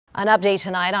An update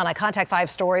tonight on a Contact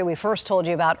 5 story we first told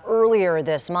you about earlier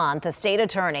this month. The state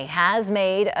attorney has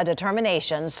made a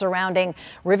determination surrounding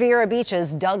Riviera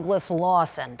Beach's Douglas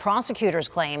Lawson. Prosecutors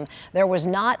claim there was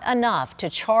not enough to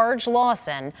charge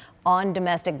Lawson on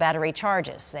domestic battery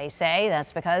charges. They say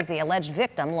that's because the alleged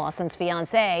victim, Lawson's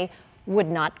fiancé, would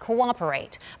not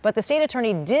cooperate. But the state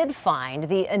attorney did find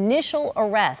the initial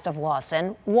arrest of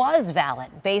Lawson was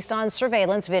valid based on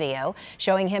surveillance video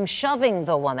showing him shoving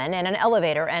the woman in an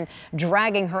elevator and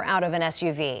dragging her out of an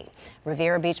SUV.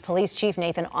 Riviera Beach Police Chief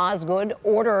Nathan Osgood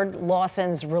ordered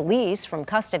Lawson's release from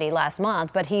custody last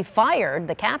month, but he fired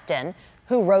the captain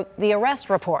who wrote the arrest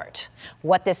report.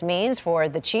 What this means for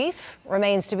the chief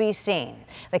remains to be seen.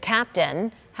 The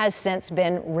captain has since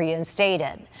been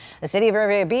reinstated. The city of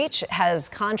Riviera Beach has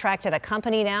contracted a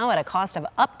company now at a cost of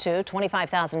up to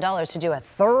 $25,000 to do a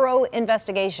thorough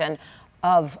investigation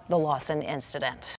of the Lawson incident.